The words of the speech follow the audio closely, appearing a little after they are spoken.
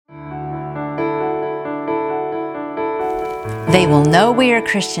They will know we are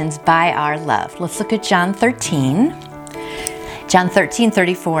Christians by our love. Let's look at John 13. John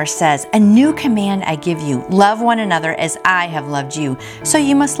 13:34 says, "A new command I give you, love one another as I have loved you. So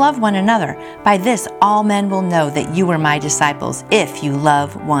you must love one another. By this all men will know that you are my disciples, if you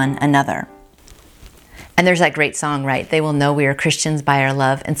love one another." And there's that great song, right? They will know we are Christians by our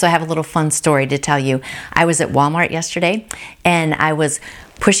love. And so I have a little fun story to tell you. I was at Walmart yesterday, and I was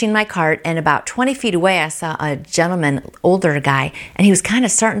pushing my cart, and about 20 feet away, I saw a gentleman, older guy, and he was kind of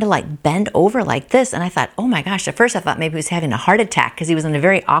starting to like bend over like this. And I thought, oh my gosh, at first I thought maybe he was having a heart attack because he was in a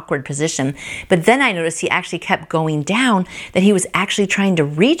very awkward position. But then I noticed he actually kept going down, that he was actually trying to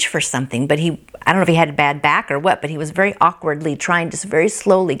reach for something. But I don't know if he had a bad back or what, but he was very awkwardly trying, just very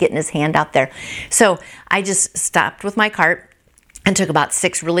slowly getting his hand out there. So I just stopped with my cart and took about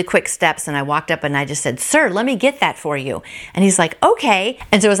 6 really quick steps, and I walked up and I just said, "Sir, let me get that for you." And he's like, "Okay."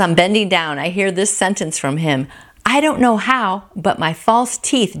 And so as I'm bending down, I hear this sentence from him: "I don't know how, but my false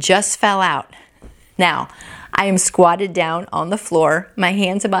teeth just fell out." Now, I am squatted down on the floor, my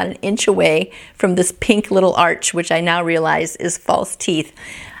hand's about an inch away from this pink little arch, which I now realize is false teeth.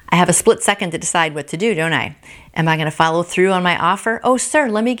 I have a split second to decide what to do, don't I? Am I going to follow through on my offer? "Oh, sir,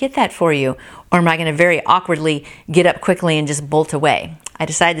 let me get that for you." Or am I going to very awkwardly get up quickly and just bolt away? I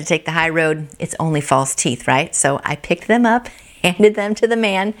decided to take the high road. It's only false teeth, right? So I picked them up, handed them to the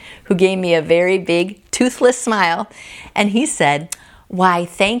man, who gave me a very big, toothless smile. And he said, "Why,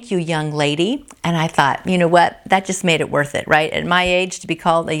 thank you, young lady." And I thought, you know what? That just made it worth it, right? At my age, to be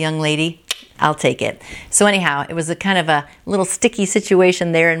called a young lady, I'll take it. So anyhow, it was a kind of a little sticky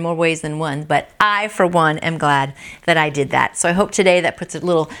situation there in more ways than one, but I, for one, am glad that I did that. So I hope today that puts a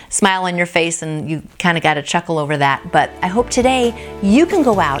little smile on your face and you kind of got a chuckle over that. But I hope today you can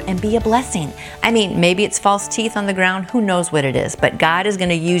go out and be a blessing. I mean, maybe it's false teeth on the ground, who knows what it is, but God is going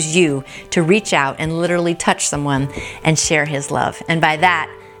to use you to reach out and literally touch someone and share His love. And by that,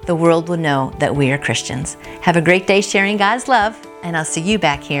 the world will know that we are Christians. Have a great day sharing God's love, and I'll see you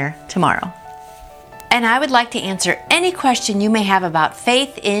back here tomorrow. And I would like to answer any question you may have about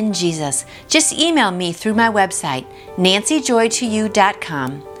faith in Jesus. Just email me through my website,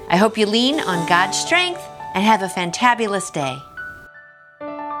 nancyjoytoyou.com. I hope you lean on God's strength and have a fantabulous day.